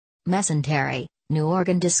Mesentery, new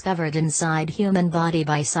organ discovered inside human body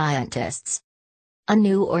by scientists. A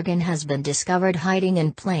new organ has been discovered hiding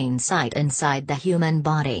in plain sight inside the human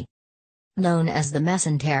body. Known as the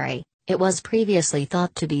mesentery, it was previously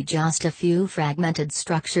thought to be just a few fragmented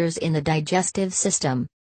structures in the digestive system.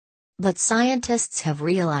 But scientists have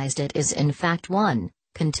realized it is in fact one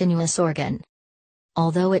continuous organ.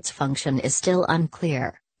 Although its function is still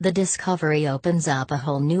unclear, the discovery opens up a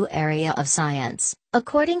whole new area of science,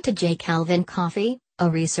 according to J. Calvin Coffey, a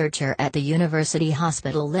researcher at the University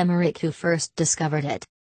Hospital Limerick who first discovered it.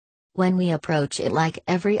 When we approach it like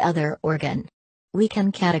every other organ, we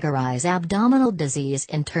can categorize abdominal disease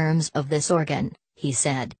in terms of this organ, he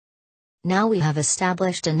said. Now we have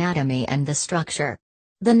established anatomy and the structure.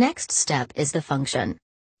 The next step is the function.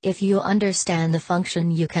 If you understand the function,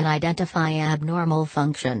 you can identify abnormal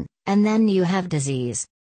function, and then you have disease.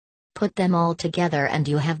 Put them all together and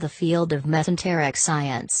you have the field of mesenteric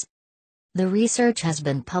science. The research has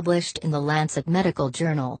been published in the Lancet Medical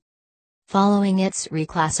Journal. Following its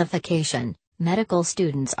reclassification, medical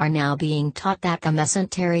students are now being taught that the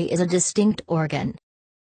mesentery is a distinct organ.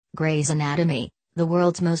 Gray's Anatomy, the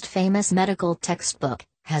world's most famous medical textbook,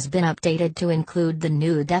 has been updated to include the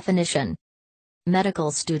new definition. Medical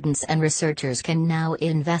students and researchers can now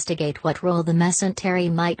investigate what role the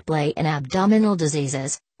mesentery might play in abdominal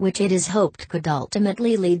diseases, which it is hoped could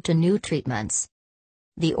ultimately lead to new treatments.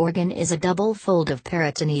 The organ is a double fold of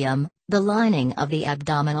peritoneum, the lining of the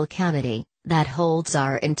abdominal cavity, that holds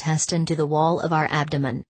our intestine to the wall of our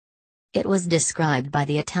abdomen. It was described by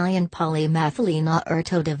the Italian polymath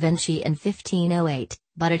Leonardo da Vinci in 1508,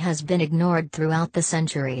 but it has been ignored throughout the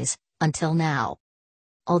centuries, until now.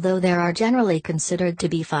 Although there are generally considered to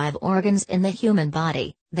be 5 organs in the human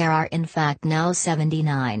body, there are in fact now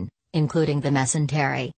 79, including the mesentery.